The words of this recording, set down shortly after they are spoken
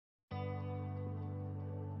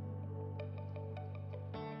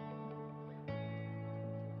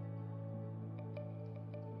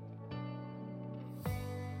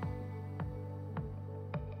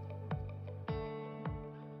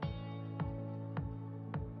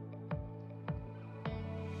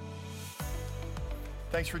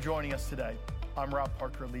Thanks for joining us today. I'm Rob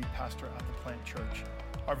Parker, lead pastor at the Plant Church.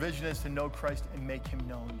 Our vision is to know Christ and make him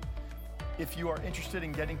known. If you are interested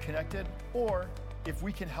in getting connected, or if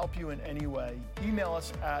we can help you in any way, email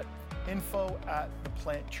us at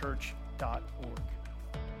info@theplantchurch.org.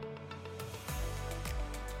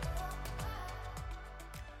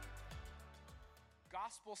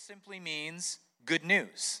 Gospel simply means good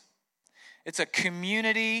news. It's a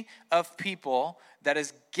community of people that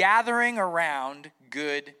is gathering around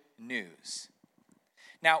good news.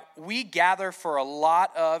 Now, we gather for a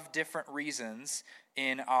lot of different reasons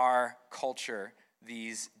in our culture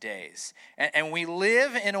these days. And we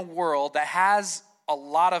live in a world that has a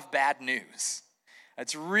lot of bad news.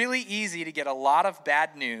 It's really easy to get a lot of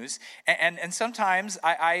bad news. And sometimes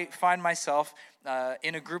I find myself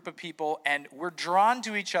in a group of people, and we're drawn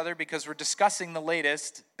to each other because we're discussing the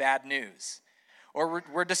latest bad news. Or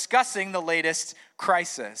we're discussing the latest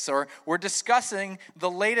crisis. Or we're discussing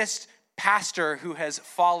the latest pastor who has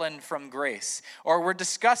fallen from grace. Or we're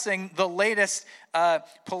discussing the latest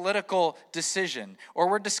political decision. Or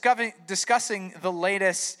we're discussing the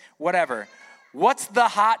latest whatever. What's the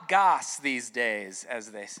hot goss these days,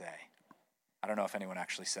 as they say? I don't know if anyone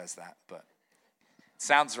actually says that, but it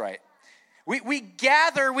sounds right. We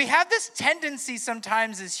gather, we have this tendency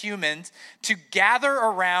sometimes as humans to gather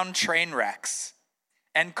around train wrecks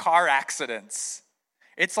and car accidents.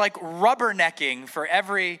 It's like rubbernecking for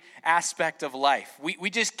every aspect of life. We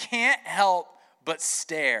just can't help but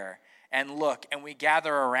stare and look, and we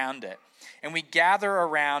gather around it. And we gather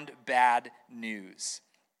around bad news.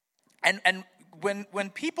 And when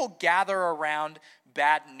people gather around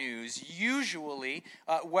bad news, usually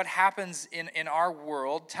what happens in our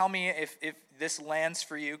world, tell me if this lands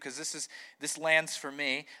for you, because this lands for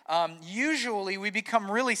me, usually we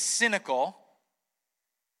become really cynical.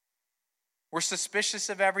 We're suspicious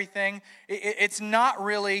of everything. It's not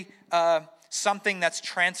really something that's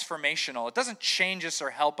transformational. It doesn't change us or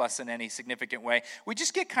help us in any significant way. We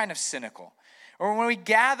just get kind of cynical. Or when we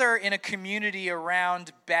gather in a community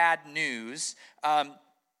around bad news,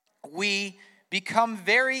 we become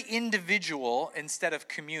very individual instead of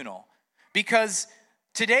communal. Because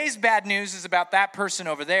today's bad news is about that person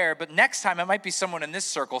over there, but next time it might be someone in this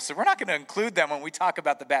circle, so we're not going to include them when we talk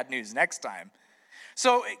about the bad news next time.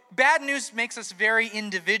 So bad news makes us very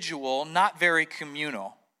individual, not very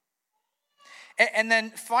communal. And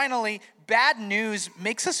then finally, bad news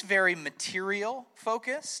makes us very material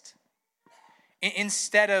focused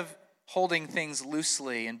instead of holding things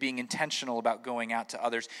loosely and being intentional about going out to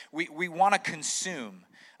others. We want to consume.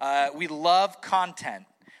 We love content.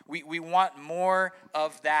 We want more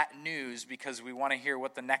of that news because we want to hear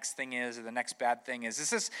what the next thing is or the next bad thing is.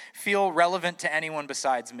 Does this feel relevant to anyone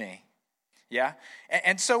besides me? Yeah?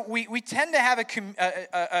 And so we tend to have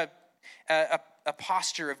a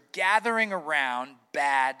posture of gathering around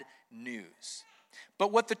bad news.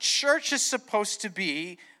 But what the church is supposed to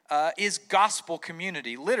be is gospel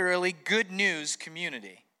community, literally good news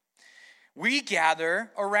community. We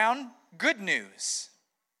gather around good news.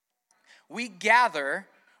 We gather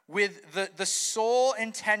with the sole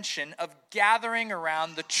intention of gathering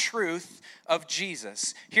around the truth of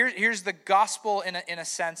Jesus. Here's the gospel in a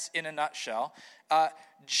sense, in a nutshell.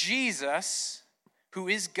 Jesus, who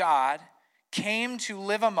is God, came to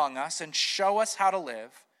live among us and show us how to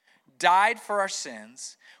live, died for our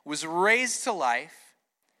sins, was raised to life.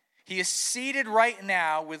 He is seated right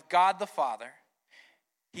now with God the Father.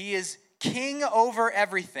 He is king over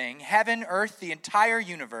everything, heaven, earth, the entire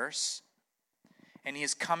universe. And he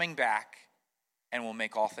is coming back and will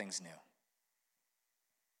make all things new.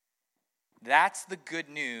 That's the good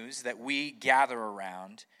news that we gather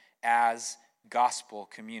around as gospel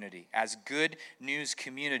community, as good news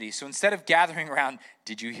community. So instead of gathering around,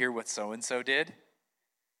 did you hear what so-and-so did?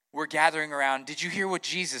 We're gathering around, did you hear what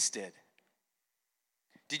Jesus did?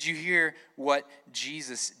 Did you hear what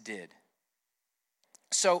Jesus did?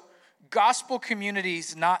 So gospel community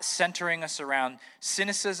is not centering us around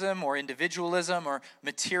cynicism or individualism or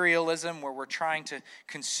materialism where we're trying to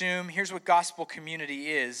consume. Here's what gospel community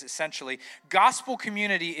is, essentially. Gospel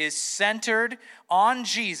community is centered on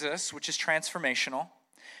Jesus, which is transformational,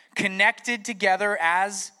 connected together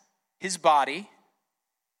as his body.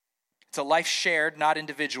 It's a life shared, not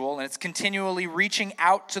individual, and it's continually reaching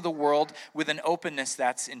out to the world with an openness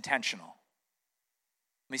that's intentional.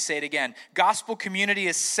 Let me say it again. Gospel community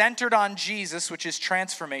is centered on Jesus, which is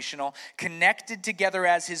transformational, connected together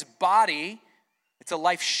as his body. It's a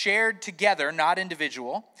life shared together, not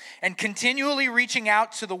individual, and continually reaching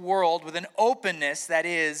out to the world with an openness that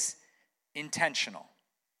is intentional.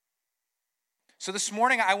 So this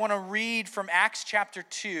morning I want to read from Acts chapter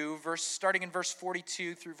 2, starting in verse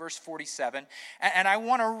 42 through verse 47. And I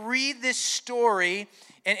want to read this story,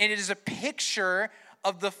 and it is a picture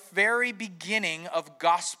of the very beginning of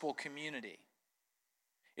gospel community.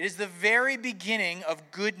 It is the very beginning of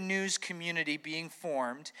good news community being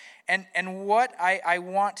formed. And what I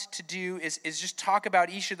want to do is just talk about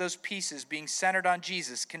each of those pieces being centered on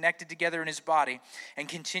Jesus, connected together in his body, and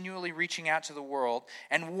continually reaching out to the world,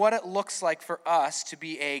 and what it looks like for us to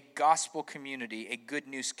be a gospel community, a good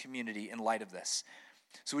news community in light of this.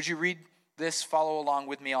 So would you read this? Follow along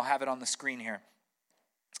with me. I'll have it on the screen here.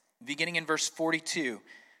 Beginning in verse 42.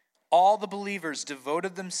 All the believers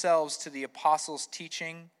devoted themselves to the apostles'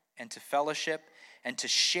 teaching and to fellowship and to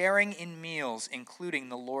sharing in meals, including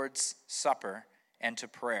the Lord's Supper, and to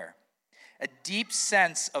prayer. A deep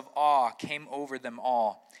sense of awe came over them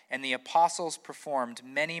all, and the apostles performed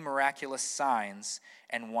many miraculous signs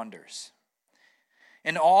and wonders.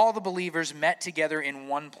 And all the believers met together in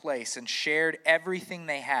one place and shared everything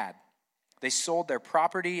they had. They sold their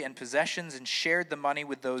property and possessions and shared the money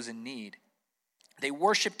with those in need. They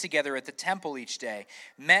worshiped together at the temple each day,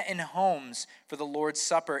 met in homes for the Lord's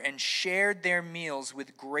Supper, and shared their meals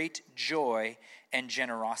with great joy and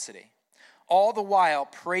generosity, all the while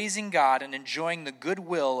praising God and enjoying the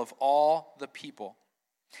goodwill of all the people.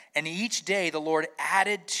 And each day the Lord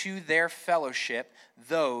added to their fellowship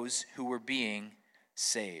those who were being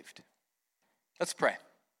saved. Let's pray.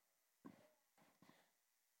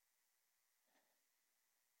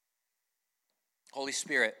 Holy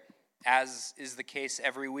Spirit, as is the case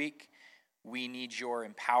every week, we need your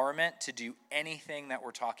empowerment to do anything that we're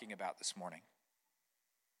talking about this morning.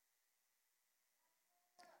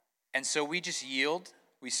 And so we just yield,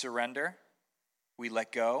 we surrender, we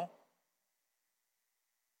let go.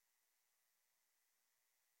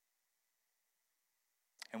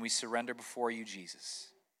 And we surrender before you, Jesus.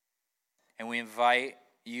 And we invite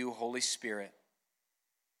you, Holy Spirit,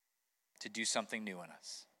 to do something new in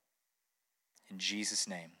us. In Jesus'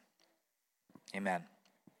 name. Amen.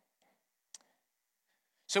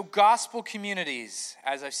 So gospel communities,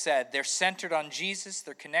 as I've said, they're centered on Jesus.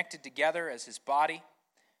 They're connected together as his body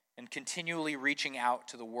and continually reaching out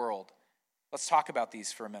to the world. Let's talk about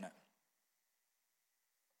these for a minute.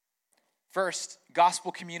 First,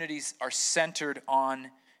 gospel communities are centered on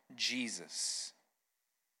Jesus.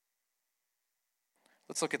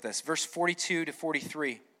 Let's look at this. Verse 42 to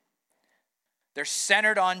 43. They're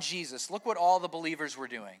centered on Jesus. Look what all the believers were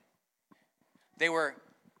doing. They were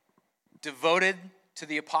devoted to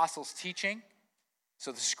the apostles' teaching.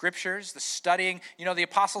 So the scriptures, the studying. You know, the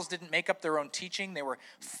apostles didn't make up their own teaching. They were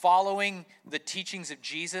following the teachings of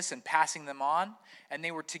Jesus and passing them on. And they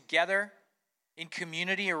were together in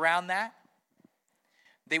community around that.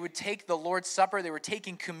 They would take the Lord's Supper. They were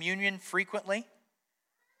taking communion frequently.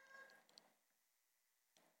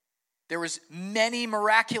 There was many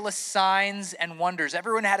miraculous signs and wonders.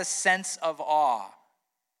 Everyone had a sense of awe.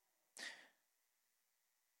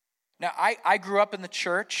 Now, I grew up in the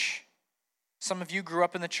church. Some of you grew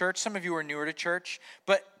up in the church. Some of you are newer to church.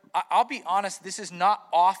 But I'll be honest, this is not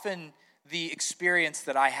often the experience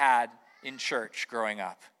that I had in church growing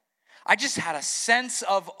up. I just had a sense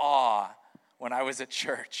of awe when I was at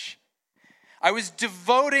church. I was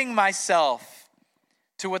devoting myself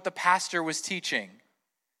to what the pastor was teaching.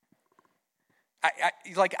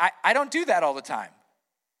 I don't do that all the time.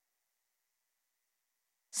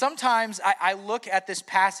 Sometimes I look at this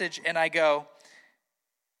passage and I go,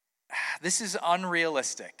 this is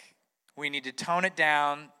unrealistic. We need to tone it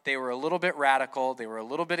down. They were a little bit radical. They were a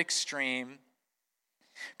little bit extreme.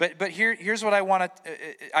 But here's what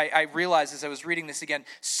I realized as I was reading this again.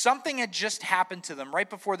 Something had just happened to them right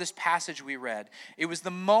before this passage we read. It was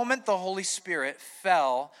the moment the Holy Spirit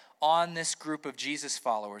fell on this group of Jesus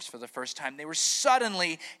followers for the first time. They were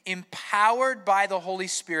suddenly empowered by the Holy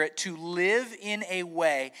Spirit to live in a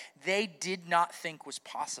way they did not think was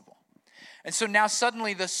possible. And so now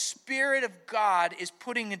suddenly the Spirit of God is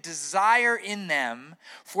putting a desire in them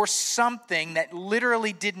for something that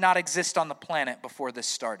literally did not exist on the planet before this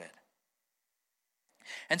started.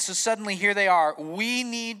 And so suddenly here they are. We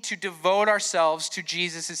need to devote ourselves to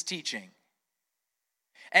Jesus' teaching.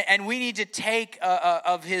 And we need to take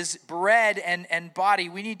of his bread and body.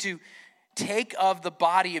 We need to take of the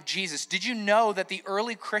body of Jesus. Did you know that the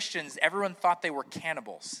early Christians, everyone thought they were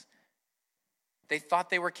cannibals? They thought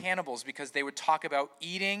they were cannibals because they would talk about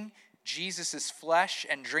eating Jesus' flesh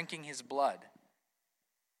and drinking his blood.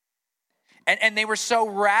 And they were so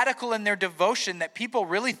radical in their devotion that people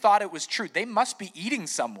really thought it was true. They must be eating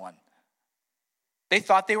someone. They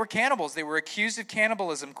thought they were cannibals. They were accused of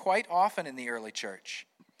cannibalism quite often in the early church.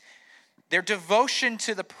 Their devotion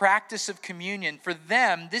to the practice of communion, for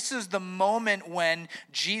them, this is the moment when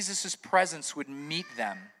Jesus' presence would meet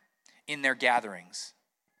them in their gatherings.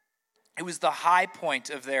 It was the high point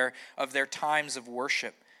of their times of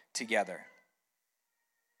worship together.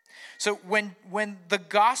 So when the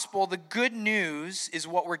gospel, the good news, is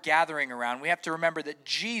what we're gathering around, we have to remember that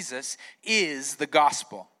Jesus is the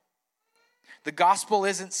gospel. The gospel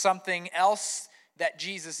isn't something else that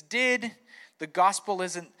Jesus did. The gospel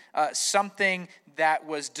isn't something that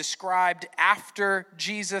was described after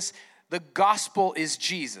Jesus. The gospel is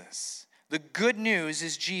Jesus. The good news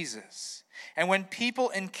is Jesus. And when people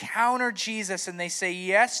encounter Jesus and they say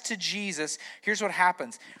yes to Jesus, here's what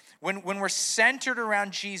happens. When we're centered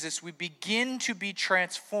around Jesus, we begin to be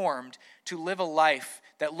transformed to live a life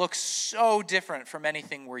that looks so different from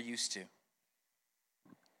anything we're used to.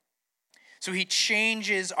 So he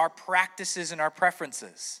changes our practices and our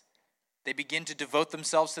preferences. They begin to devote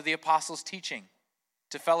themselves to the apostles' teaching,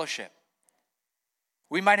 to fellowship.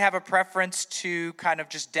 We might have a preference to kind of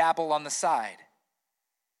just dabble on the side.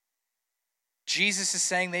 Jesus is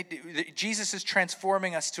saying Jesus is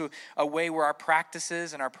transforming us to a way where our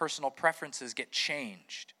practices and our personal preferences get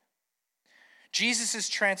changed. Jesus is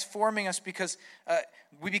transforming us because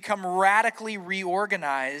we become radically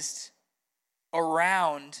reorganized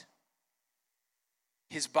around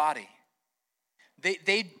his body.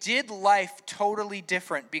 They did life totally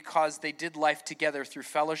different because they did life together through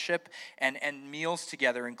fellowship and meals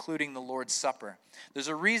together, including the Lord's Supper. There's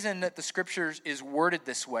a reason that the scriptures is worded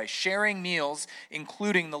this way, sharing meals,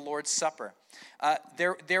 including the Lord's Supper.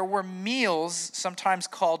 There were meals sometimes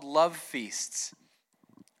called love feasts.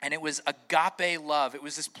 And it was agape love. It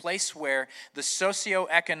was this place where the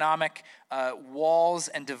socioeconomic walls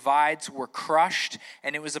and divides were crushed.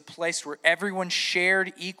 And it was a place where everyone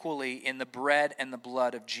shared equally in the bread and the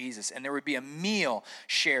blood of Jesus. And there would be a meal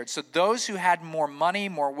shared. So those who had more money,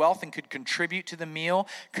 more wealth, and could contribute to the meal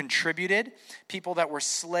contributed. People that were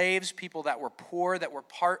slaves, people that were poor, that were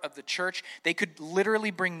part of the church, they could literally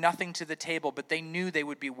bring nothing to the table, but they knew they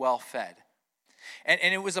would be well fed.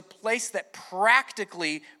 And it was a place that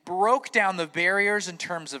practically broke down the barriers in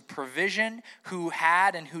terms of provision, who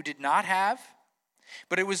had and who did not have.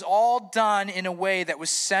 But it was all done in a way that was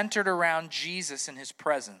centered around Jesus and his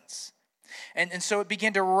presence. And so it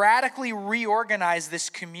began to radically reorganize this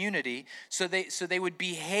community so they would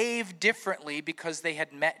behave differently because they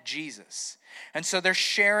had met Jesus. And so they're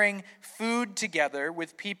sharing food together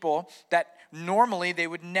with people that normally they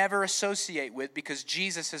would never associate with because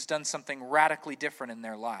Jesus has done something radically different in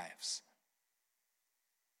their lives.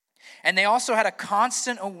 And they also had a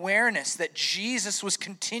constant awareness that Jesus was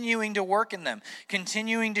continuing to work in them,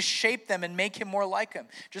 continuing to shape them and make him more like him.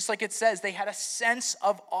 Just like it says, they had a sense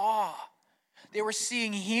of awe. They were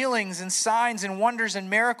seeing healings and signs and wonders and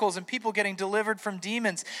miracles and people getting delivered from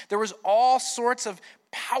demons. There was all sorts of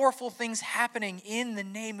powerful things happening in the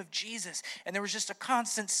name of Jesus. And there was just a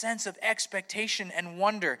constant sense of expectation and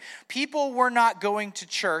wonder. People were not going to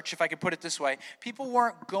church, if I could put it this way. People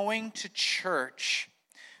weren't going to church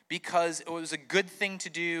because it was a good thing to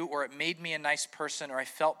do, or it made me a nice person, or I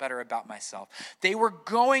felt better about myself. They were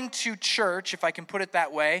going to church, if I can put it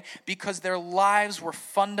that way, because their lives were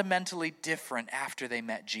fundamentally different after they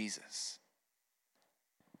met Jesus.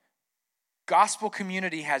 Gospel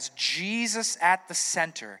community has Jesus at the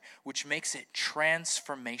center, which makes it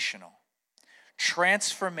transformational.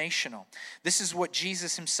 Transformational. This is what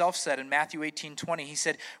Jesus himself said in Matthew 18:20. He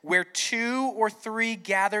said, "Where 2 or 3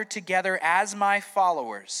 gather together as my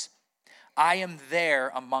followers, I am there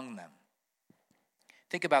among them."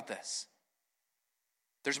 Think about this.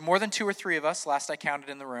 There's more than 2 or 3 of us, last I counted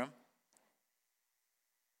in the room.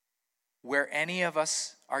 Where any of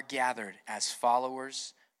us are gathered as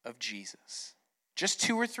followers of Jesus. Just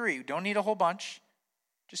 2 or 3. You don't need a whole bunch.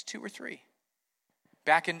 Just 2 or 3.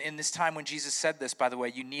 Back in this time when Jesus said this, by the way,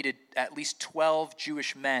 you needed at least 12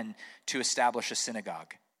 Jewish men to establish a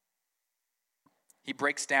synagogue. He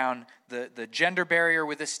breaks down the gender barrier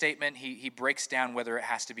with this statement. He breaks down whether it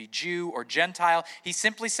has to be Jew or Gentile. He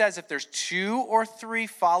simply says if there's 2 or 3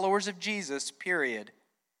 followers of Jesus, period,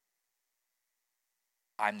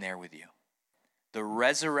 I'm there with you. The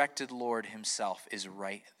resurrected Lord himself is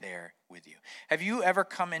right there with you. Have you ever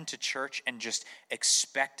come into church and just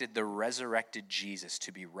expected the resurrected Jesus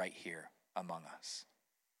to be right here among us?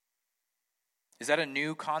 Is that a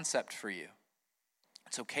new concept for you?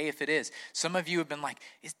 It's okay if it is. Some of you have been like,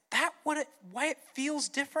 is that why it feels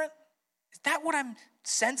different? Is that what I'm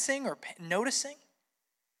sensing or noticing?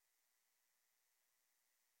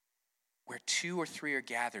 Where 2 or 3 are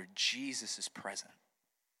gathered, Jesus is present.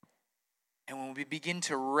 And when we begin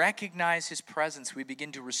to recognize his presence, we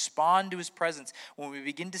begin to respond to his presence, when we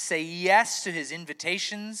begin to say yes to his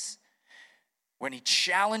invitations, when he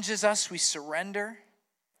challenges us, we surrender,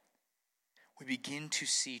 we begin to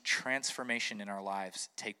see transformation in our lives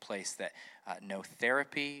take place that no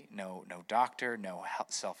therapy, no doctor, no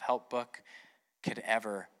self-help book could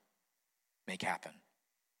ever make happen.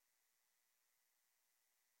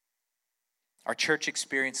 Our church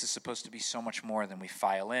experience is supposed to be so much more than we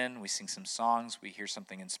file in, we sing some songs, we hear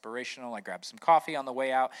something inspirational, I grab some coffee on the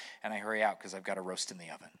way out, and I hurry out because I've got a roast in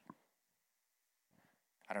the oven.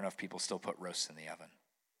 I don't know if people still put roasts in the oven.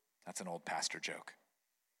 That's an old pastor joke.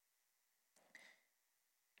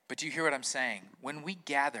 But do you hear what I'm saying? When we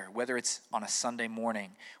gather, whether it's on a Sunday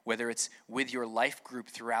morning, whether it's with your life group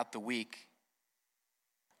throughout the week,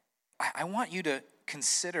 I want you to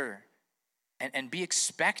consider and be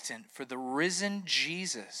expectant for the risen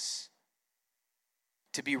Jesus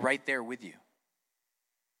to be right there with you.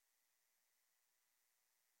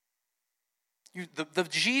 The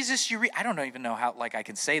Jesus you read, I don't even know how I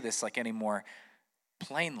can say this any more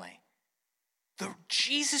plainly. The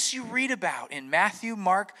Jesus you read about in Matthew,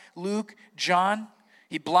 Mark, Luke, John,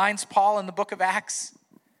 he blinds Paul in the book of Acts.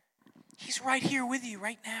 He's right here with you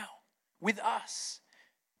right now, with us.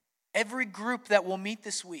 Every group that will meet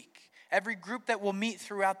this week, every group that will meet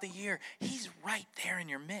throughout the year, he's right there in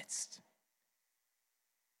your midst.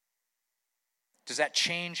 Does that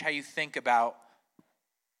change how you think about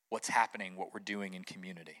what's happening, what we're doing in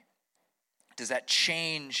community? Does that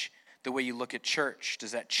change the way you look at church?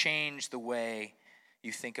 Does that change the way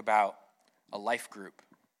you think about a life group?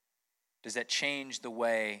 Does that change the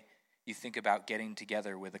way you think about getting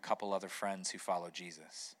together with a couple other friends who follow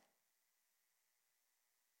Jesus?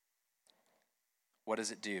 What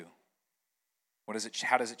does it do?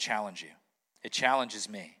 How does it challenge you? It challenges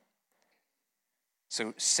me.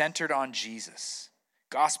 So centered on Jesus.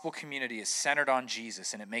 Gospel community is centered on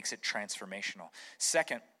Jesus, and it makes it transformational.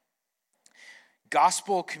 Second,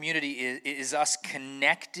 gospel community is us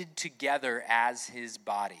connected together as his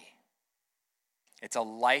body. It's a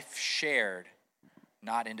life shared,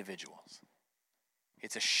 not individuals.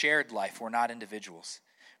 It's a shared life. We're not individuals.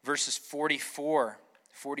 Verses 44,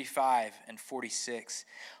 45, and 46.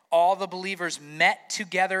 All the believers met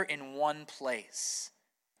together in one place.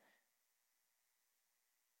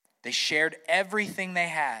 They shared everything they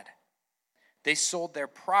had. They sold their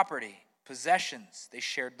property, possessions. They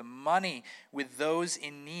shared the money with those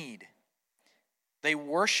in need. They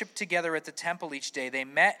worshiped together at the temple each day. They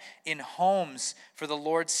met in homes for the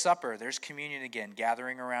Lord's Supper. There's communion again,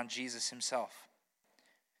 gathering around Jesus himself.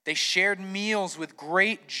 They shared meals with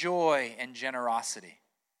great joy and generosity.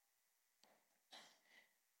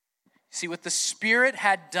 See, what the Spirit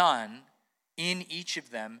had done in each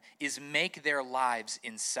of them is make their lives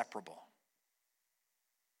inseparable.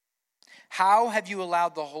 How have you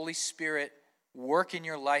allowed the Holy Spirit work in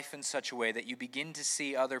your life in such a way that you begin to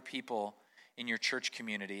see other people in your church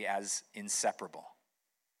community as inseparable?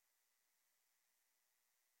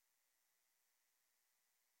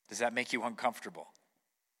 Does that make you uncomfortable?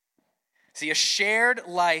 See, a shared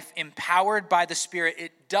life empowered by the Spirit,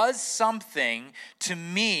 it does something to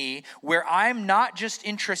me where I'm not just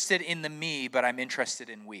interested in the me, but I'm interested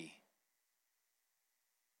in we.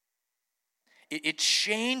 It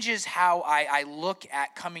changes how I look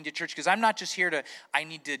at coming to church, because I'm not just here I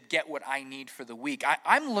need to get what I need for the week.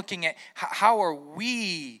 I'm looking at how are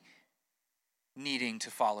we needing to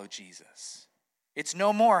follow Jesus. It's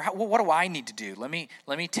no more, what do I need to do? Let me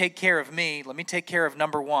take care of me. Let me take care of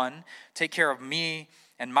number one. Take care of me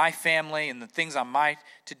and my family and the things on my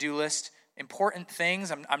to-do list. Important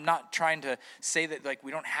things. I'm not trying to say that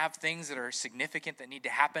we don't have things that are significant that need to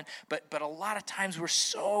happen, but a lot of times we're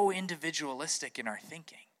so individualistic in our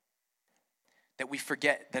thinking that we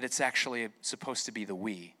forget that it's actually supposed to be the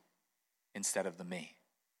we instead of the me.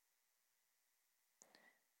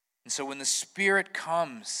 And so when the Spirit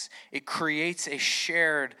comes, it creates a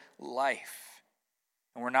shared life.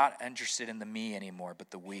 And we're not interested in the me anymore,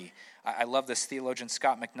 but the we. I love this. Theologian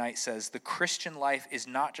Scott McKnight says, the Christian life is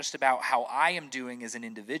not just about how I am doing as an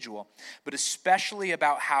individual, but especially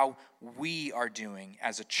about how we are doing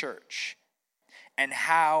as a church, and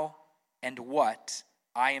how and what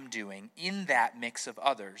I am doing in that mix of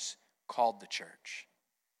others called the church.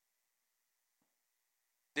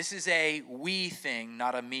 This is a we thing,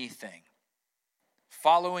 not a me thing.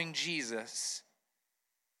 Following Jesus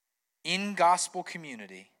in gospel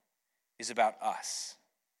community is about us.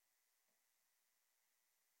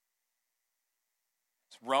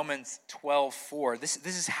 It's Romans 12:4. This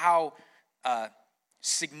is how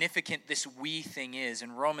significant this we thing is.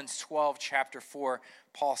 In Romans 12, chapter 4,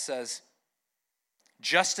 Paul says,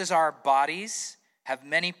 Just as our bodies have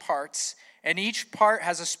many parts, and each part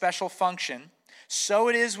has a special function, so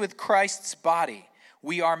it is with Christ's body.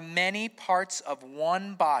 We are many parts of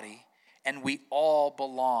one body, and we all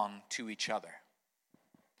belong to each other.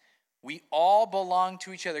 We all belong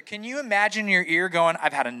to each other. Can you imagine your ear going,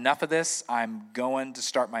 I've had enough of this, I'm going to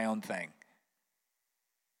start my own thing?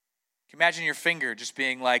 Can you imagine your finger just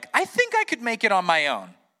being like, I think I could make it on my own?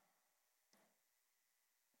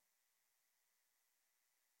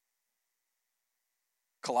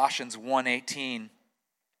 Colossians 1:18,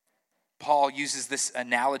 Paul uses this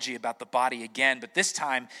analogy about the body again, but this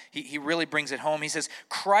time he really brings it home. He says,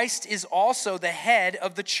 Christ is also the head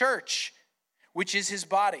of the church, which is his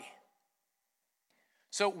body.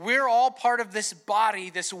 So we're all part of this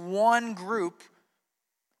body, this one group,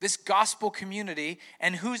 this gospel community,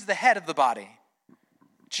 and who's the head of the body?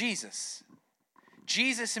 Jesus.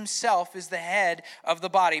 Jesus himself is the head of the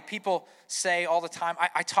body. People say all the time,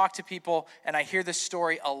 I talk to people and I hear this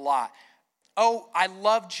story a lot. Oh, I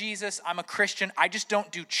love Jesus, I'm a Christian, I just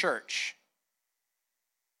don't do church.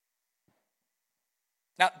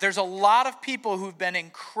 Now, there's a lot of people who've been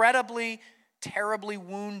incredibly, terribly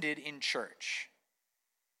wounded in church.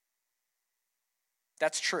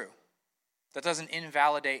 That's true. That doesn't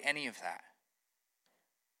invalidate any of that.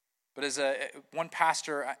 But as one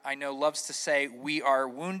pastor I know loves to say, we are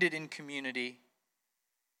wounded in community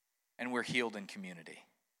and we're healed in community.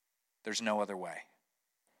 There's no other way.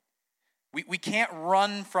 We can't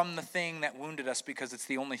run from the thing that wounded us because it's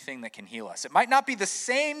the only thing that can heal us. It might not be the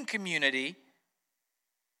same community,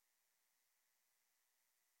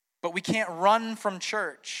 but we can't run from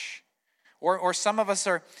church. Or some of us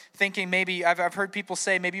are thinking, maybe, I've heard people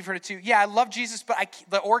say, maybe you've heard it too, yeah, I love Jesus, but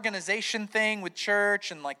the organization thing with church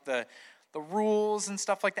and like the rules and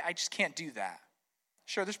stuff like that, I just can't do that.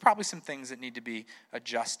 Sure, there's probably some things that need to be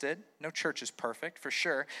adjusted. No church is perfect, for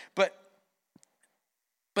sure. But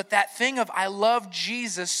that thing of, I love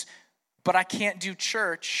Jesus, but I can't do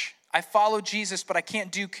church. I follow Jesus, but I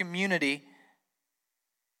can't do community.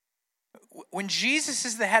 When Jesus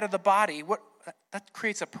is the head of the body, that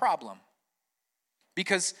creates a problem.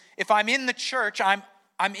 Because if I'm in the church, I'm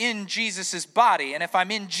in Jesus' body. And if I'm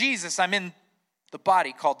in Jesus, I'm in the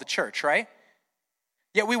body called the church, right?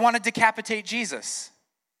 Yet we want to decapitate Jesus.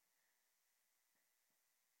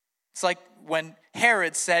 It's like when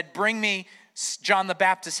Herod said, bring me John the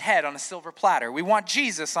Baptist's head on a silver platter. We want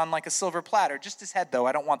Jesus on like a silver platter. Just his head, though.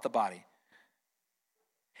 I don't want the body.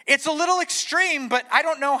 It's a little extreme, but I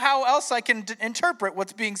don't know how else I can interpret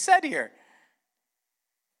what's being said here.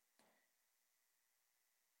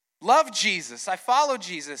 Love Jesus. I follow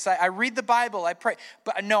Jesus. I read the Bible. I pray.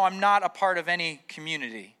 But no, I'm not a part of any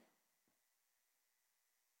community.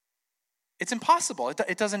 It's impossible.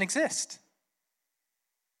 It doesn't exist.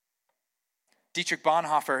 Dietrich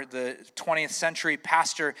Bonhoeffer, the 20th century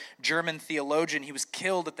pastor, German theologian, he was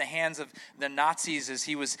killed at the hands of the Nazis as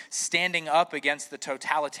he was standing up against the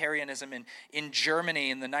totalitarianism in Germany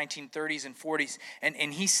in the 1930s and 40s.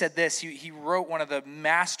 And he said this, he wrote one of the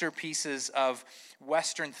masterpieces of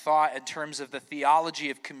Western thought in terms of the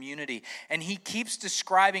theology of community. And he keeps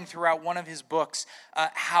describing throughout one of his books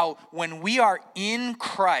how when we are in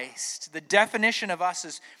Christ, the definition of us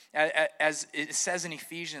is, as it says in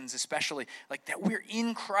Ephesians especially, like that we're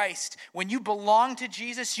in Christ. When you belong to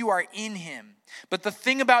Jesus, you are in him. But the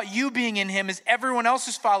thing about you being in him is everyone else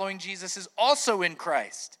who's following Jesus is also in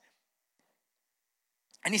Christ.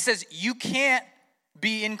 And he says, you can't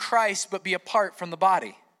be in Christ but be apart from the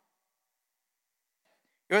body.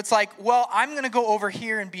 It's like, well, I'm going to go over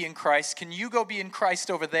here and be in Christ. Can you go be in Christ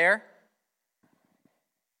over there?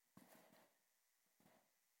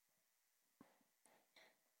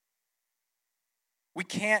 We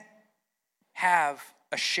can't have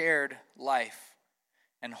a shared life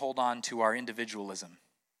and hold on to our individualism.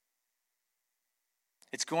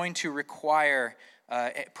 It's going to require,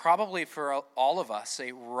 probably for all of us,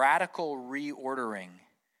 a radical reordering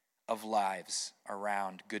of lives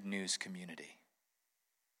around Good News community.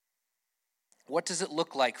 What does it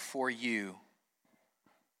look like for you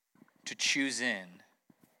to choose in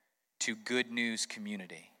to Good News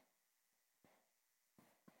community?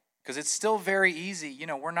 Because it's still very easy. You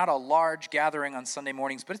know, we're not a large gathering on Sunday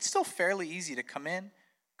mornings, but it's still fairly easy to come in,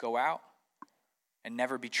 go out, and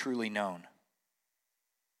never be truly known.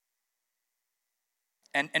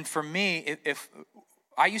 And for me, if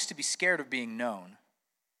I used to be scared of being known.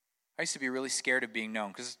 I used to be really scared of being known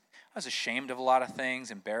because I was ashamed of a lot of things,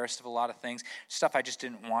 embarrassed of a lot of things, stuff I just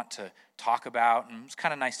didn't want to talk about, and it was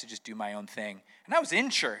kind of nice to just do my own thing. And I was in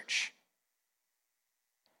church.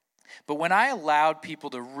 But when I allowed people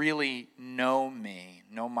to really know me,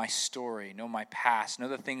 know my story, know my past, know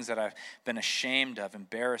the things that I've been ashamed of,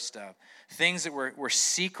 embarrassed of, things that were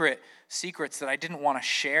secrets that I didn't want to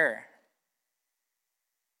share,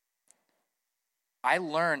 I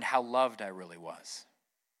learned how loved I really was.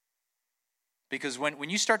 Because when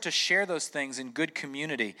you start to share those things in good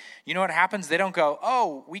community, you know what happens? They don't go,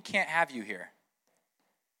 oh, we can't have you here.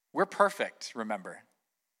 We're perfect, remember.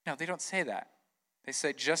 No, they don't say that. They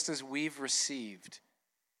say, just as we've received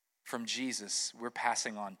from Jesus, we're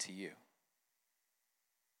passing on to you.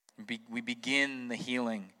 We begin the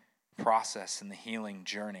healing process and the healing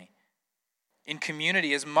journey. In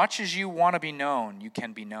community, as much as you want to be known, you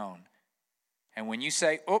can be known. And when you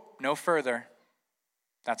say, oh, no further,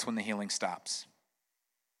 that's when the healing stops.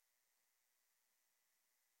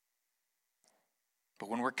 But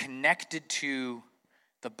when we're connected to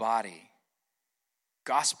the body,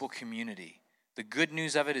 gospel community, the good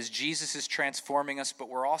news of it is Jesus is transforming us, but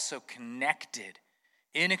we're also connected,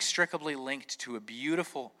 inextricably linked to a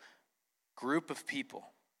beautiful group of people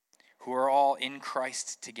who are all in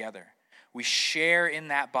Christ together. We share in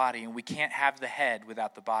that body, and we can't have the head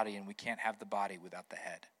without the body, and we can't have the body without the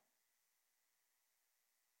head.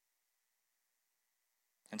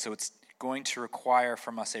 And so it's going to require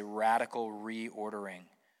from us a radical reordering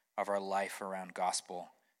of our life around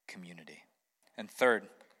gospel community. And third,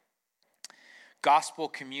 gospel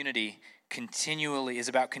community is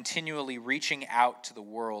about continually reaching out to the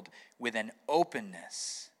world with an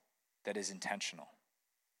openness that is intentional.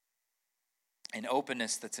 An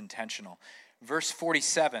openness that's intentional. Verse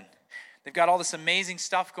 47, they've got all this amazing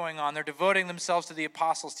stuff going on. They're devoting themselves to the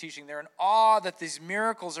apostles' teaching. They're in awe that these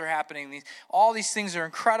miracles are happening. All these things are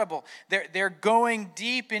incredible. They're going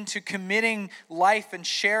deep into committing life and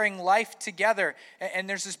sharing life together. And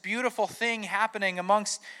there's this beautiful thing happening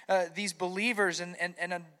amongst these believers and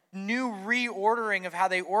a new reordering of how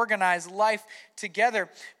they organize life together.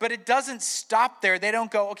 But it doesn't stop there. They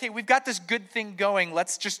don't go, okay, we've got this good thing going.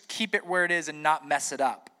 Let's just keep it where it is and not mess it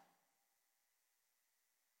up.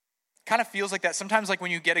 Kind of feels like that. Sometimes like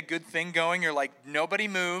when you get a good thing going, you're like, nobody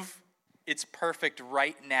move. It's perfect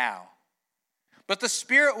right now. But the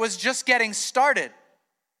Spirit was just getting started.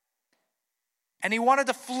 And he wanted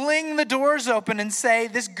to fling the doors open and say,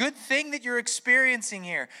 this good thing that you're experiencing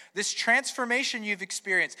here, this transformation you've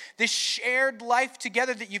experienced, this shared life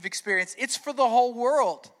together that you've experienced, it's for the whole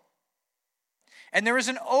world. And there is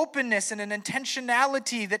an openness and an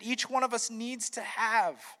intentionality that each one of us needs to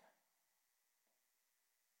have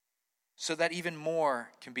so that even more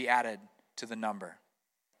can be added to the number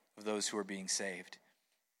of those who are being saved.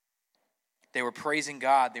 They were praising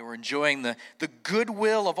God. They were enjoying the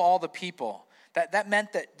goodwill of all the people. That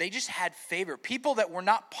meant that they just had favor. People that were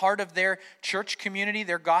not part of their church community,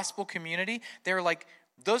 their gospel community, they were like,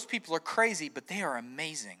 those people are crazy, but they are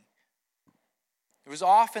amazing. It was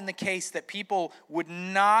often the case that people would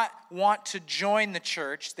not want to join the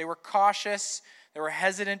church. They were cautious. They were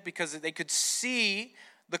hesitant because they could see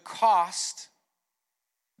the cost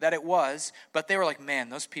that it was, but they were like, man,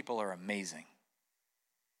 those people are amazing.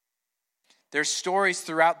 There's stories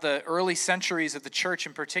throughout the early centuries of the church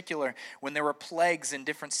in particular when there were plagues in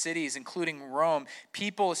different cities, including Rome.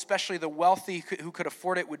 People, especially the wealthy who could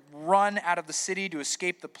afford it, would run out of the city to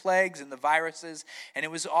escape the plagues and the viruses. And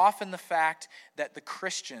it was often the fact that the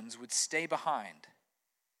Christians would stay behind.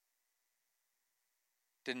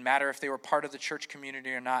 Didn't matter if they were part of the church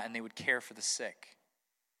community or not, and they would care for the sick.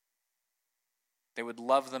 They would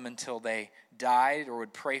love them until they died or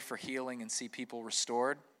would pray for healing and see people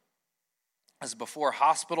restored. As before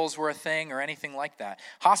hospitals were a thing or anything like that.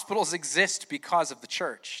 Hospitals exist because of the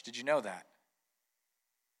church. Did you know that?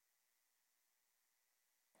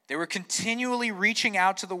 They were continually reaching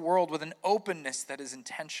out to the world with an openness that is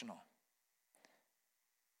intentional.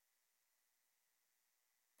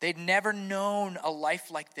 They'd never known a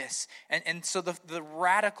life like this. And so the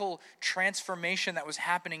radical transformation that was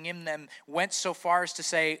happening in them went so far as to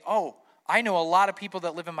say, oh, I know a lot of people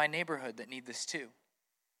that live in my neighborhood that need this too.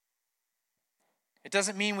 It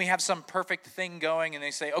doesn't mean we have some perfect thing going and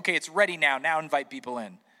they say, okay, it's ready now invite people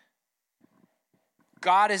in.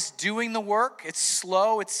 God is doing the work. It's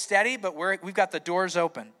slow, it's steady, but we've got the doors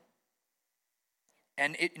open.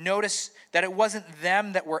 And notice that it wasn't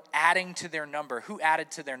them that were adding to their number. Who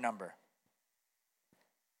added to their number?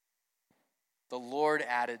 The Lord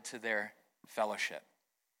added to their fellowship.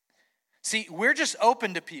 See, we're just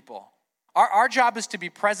open to people. Our job is to be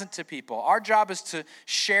present to people. Our job is to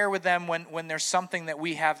share with them when there's something that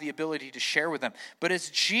we have the ability to share with them. But it's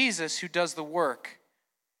Jesus who does the work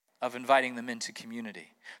of inviting them into community.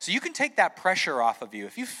 So you can take that pressure off of you.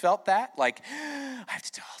 If you felt that, like, I have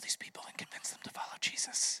to tell all these people and convince them to follow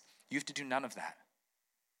Jesus. You have to do none of that.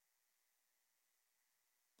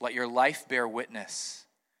 Let your life bear witness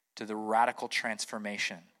to the radical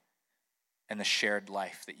transformation and the shared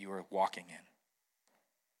life that you are walking in.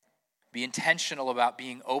 Be intentional about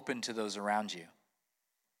being open to those around you,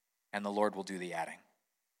 and the Lord will do the adding.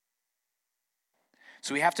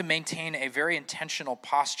 So we have to maintain a very intentional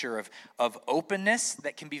posture of openness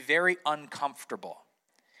that can be very uncomfortable.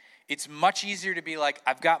 It's much easier to be like,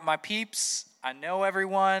 I've got my peeps, I know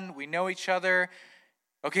everyone, we know each other.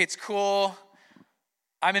 Okay, it's cool.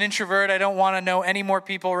 I'm an introvert, I don't want to know any more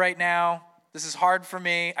people right now. This is hard for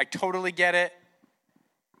me, I totally get it.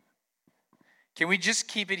 Can we just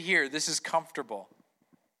keep it here? This is comfortable.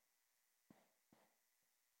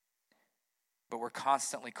 But we're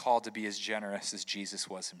constantly called to be as generous as Jesus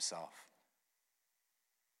was himself.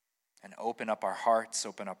 And open up our hearts,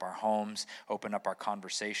 open up our homes, open up our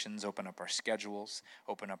conversations, open up our schedules,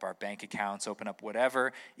 open up our bank accounts, open up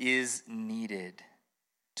whatever is needed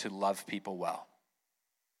to love people well.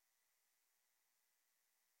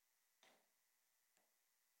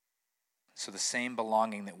 So the same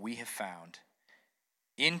belonging that we have found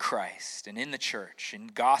in Christ and in the church, in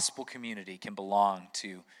gospel community, can belong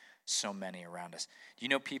to so many around us. Do you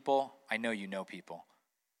know people? I know you know people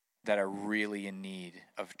that are really in need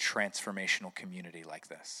of transformational community like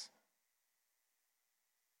this.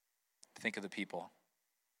 Think of the people.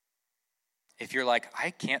 If you're like,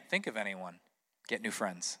 I can't think of anyone, get new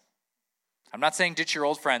friends. I'm not saying ditch your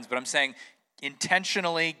old friends, but I'm saying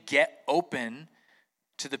intentionally get open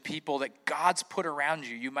to the people that God's put around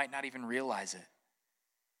you. You might not even realize it.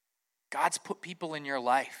 God's put people in your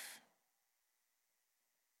life.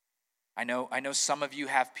 I know some of you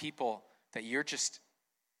have people that you're just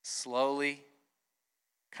slowly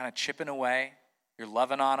kind of chipping away. You're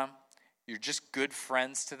loving on them. You're just good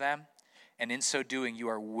friends to them. And in so doing, you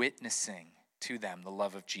are witnessing to them the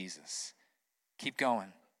love of Jesus. Keep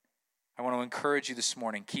going. I want to encourage you this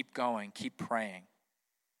morning. Keep going. Keep praying.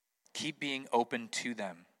 Keep being open to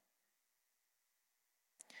them.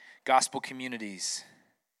 Gospel communities,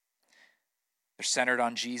 they're centered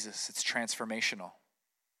on Jesus. It's transformational.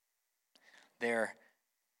 They're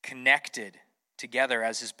connected together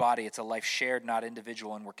as his body. It's a life shared, not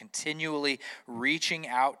individual. And we're continually reaching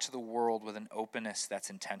out to the world with an openness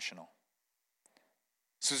that's intentional.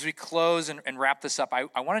 So as we close and wrap this up,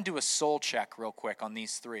 I want to do a soul check real quick on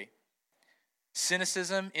these three.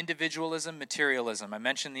 Cynicism, individualism, materialism. I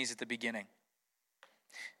mentioned these at the beginning.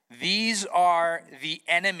 These are the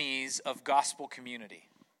enemies of gospel community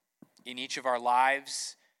in each of our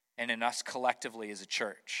lives and in us collectively as a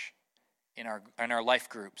church, in our life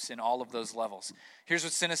groups, in all of those levels. Here's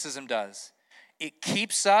what cynicism does. It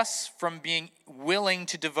keeps us from being willing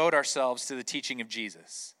to devote ourselves to the teaching of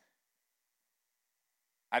Jesus.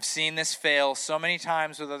 I've seen this fail so many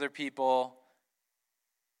times with other people,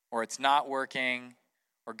 or it's not working,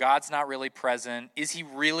 or God's not really present. Is he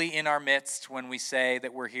really in our midst when we say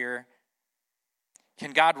that we're here?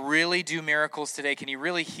 Can God really do miracles today? Can he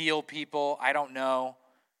really heal people? I don't know.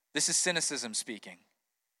 This is cynicism speaking.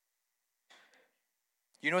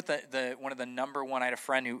 You know what the one of the number one, I had a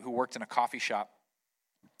friend who worked in a coffee shop,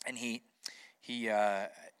 and I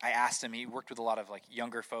asked him, he worked with a lot of like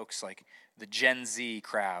younger folks, like the Gen Z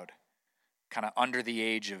crowd, kind of under the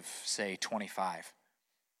age of, say, 25.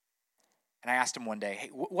 And I asked him one day, hey,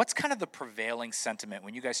 what's kind of the prevailing sentiment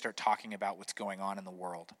when you guys start talking about what's going on in the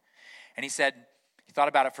world? And he said, he thought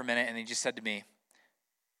about it for a minute, and he just said to me,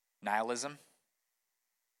 nihilism.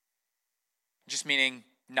 Just meaning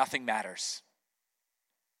nothing matters.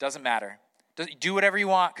 Doesn't matter. Do whatever you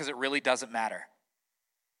want because it really doesn't matter.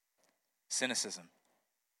 Cynicism.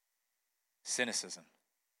 Cynicism.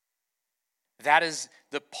 That is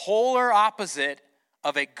the polar opposite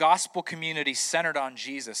of a gospel community centered on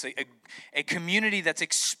Jesus, a community that's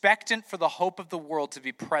expectant for the hope of the world to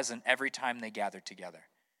be present every time they gather together.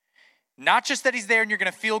 Not just that he's there and you're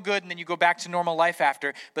going to feel good and then you go back to normal life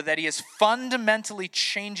after, but that he is fundamentally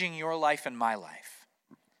changing your life and my life.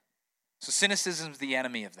 So cynicism is the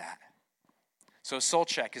enemy of that. So soul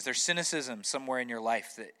check, is there cynicism somewhere in your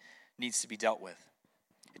life that needs to be dealt with?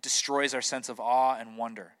 It destroys our sense of awe and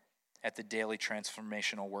wonder at the daily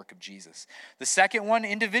transformational work of Jesus. The second one,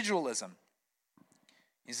 individualism.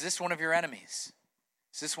 Is this one of your enemies?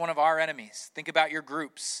 Is this one of our enemies? Think about your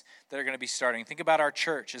groups that are going to be starting. Think about our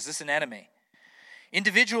church. Is this an enemy?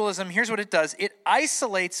 Individualism, here's what it does. It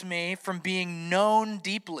isolates me from being known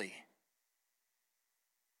deeply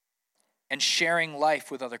and sharing life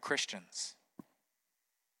with other Christians.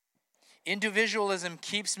 Individualism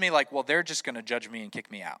keeps me like, well, they're just going to judge me and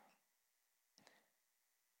kick me out.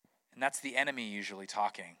 And that's the enemy usually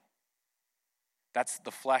talking. That's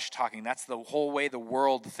the flesh talking. That's the whole way the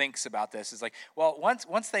world thinks about this. Is like, well,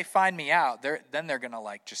 once they find me out, then they're going to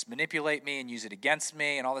like just manipulate me and use it against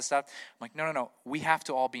me and all this stuff. I'm like, no. We have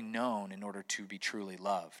to all be known in order to be truly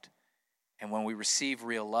loved. And when we receive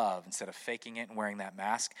real love, instead of faking it and wearing that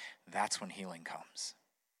mask, that's when healing comes.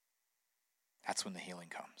 That's when the healing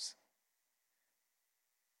comes.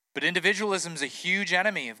 But individualism is a huge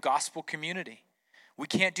enemy of gospel community. We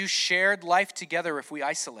can't do shared life together if we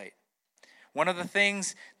isolate. One of the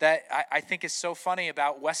things that I think is so funny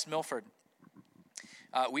about West Milford,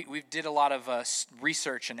 we did a lot of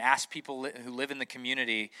research and asked people who live in the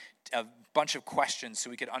community a bunch of questions so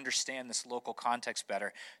we could understand this local context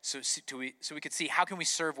better, so we could see how can we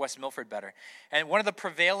serve West Milford better. And one of the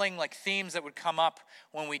prevailing themes that would come up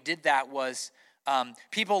when we did that was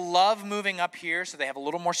people love moving up here so they have a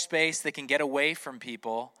little more space, they can get away from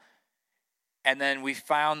people. And then we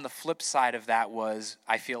found the flip side of that was,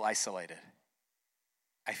 I feel isolated.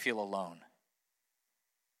 I feel alone.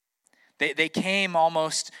 They came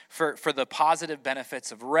almost for the positive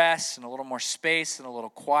benefits of rest and a little more space and a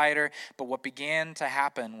little quieter, but what began to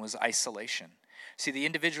happen was isolation. See, the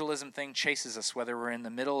individualism thing chases us, whether we're in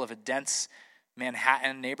the middle of a dense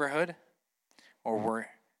Manhattan neighborhood or we're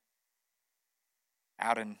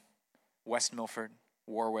out in West Milford,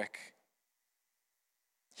 Warwick,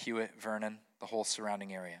 Hewitt, Vernon, the whole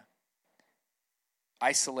surrounding area.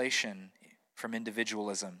 Isolation from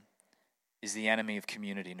individualism is the enemy of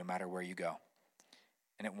community no matter where you go.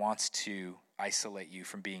 And it wants to isolate you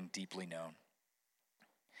from being deeply known.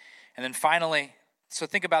 And then finally, so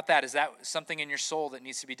think about that. Is that something in your soul that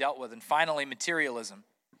needs to be dealt with? And finally, materialism.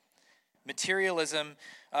 Materialism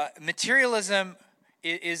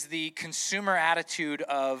is the consumer attitude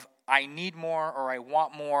of I need more, or I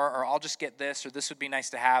want more, or I'll just get this, or this would be nice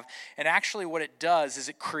to have. And actually what it does is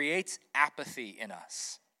it creates apathy in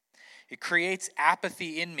us. It creates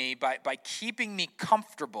apathy in me by keeping me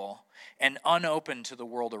comfortable and unopen to the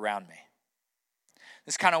world around me.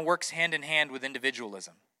 This kind of works hand in hand with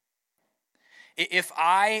individualism. If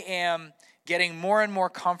I am getting more and more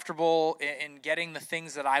comfortable in getting the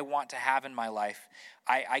things that I want to have in my life,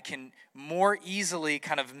 I can more easily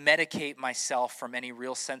kind of medicate myself from any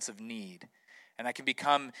real sense of need. And I can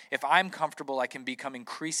become, if I'm comfortable, I can become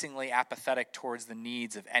increasingly apathetic towards the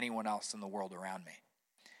needs of anyone else in the world around me.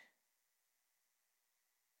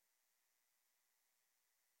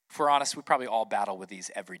 If we're honest, we probably all battle with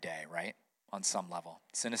these every day, right? On some level.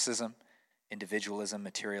 Cynicism, individualism,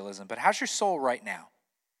 materialism. But how's your soul right now?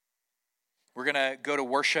 We're going to go to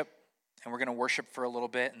worship, and we're going to worship for a little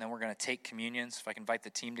bit, and then we're going to take communions, if I can invite the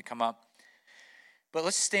team to come up. But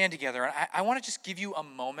let's stand together. And I want to just give you a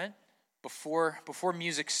moment before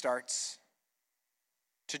music starts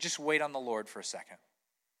to just wait on the Lord for a second.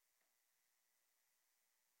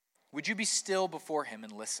 Would you be still before him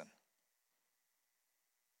and listen?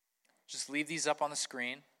 Just leave these up on the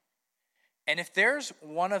screen. And if there's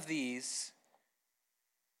one of these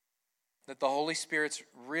that the Holy Spirit's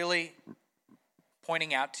really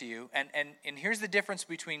pointing out to you, and here's the difference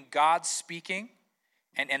between God speaking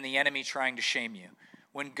and the enemy trying to shame you.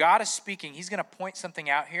 When God is speaking, he's going to point something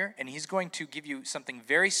out here, and he's going to give you something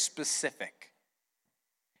very specific.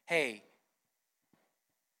 Hey,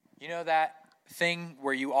 you know that thing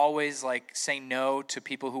where you always say no to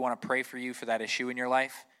people who want to pray for you for that issue in your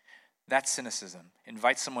life? That's cynicism.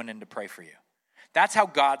 Invite someone in to pray for you. That's how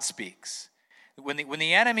God speaks. When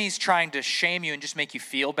the enemy's trying to shame you and just make you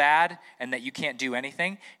feel bad and that you can't do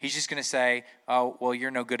anything, he's just going to say, oh, well,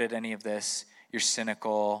 you're no good at any of this. You're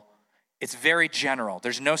cynical. It's very general.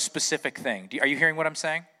 There's no specific thing. Are you hearing what I'm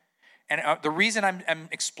saying? And the reason I'm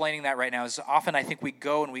explaining that right now is often I think we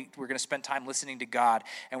go and we're going to spend time listening to God,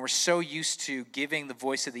 and we're so used to giving the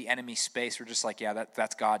voice of the enemy space. We're just like, yeah,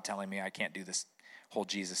 that's God telling me I can't do this whole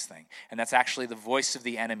Jesus thing. And that's actually the voice of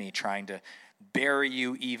the enemy trying to bury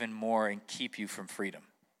you even more and keep you from freedom.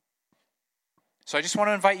 So I just want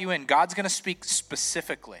to invite you in. God's going to speak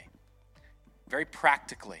specifically, very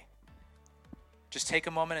practically. Just take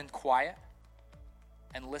a moment in quiet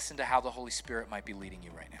and listen to how the Holy Spirit might be leading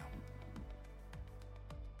you right now.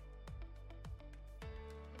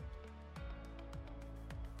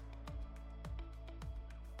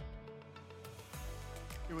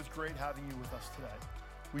 It was great having you with us today.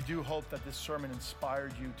 We do hope that this sermon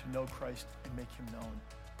inspired you to know Christ and make him known.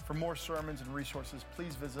 For more sermons and resources,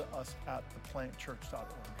 please visit us at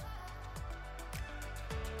theplantchurch.org.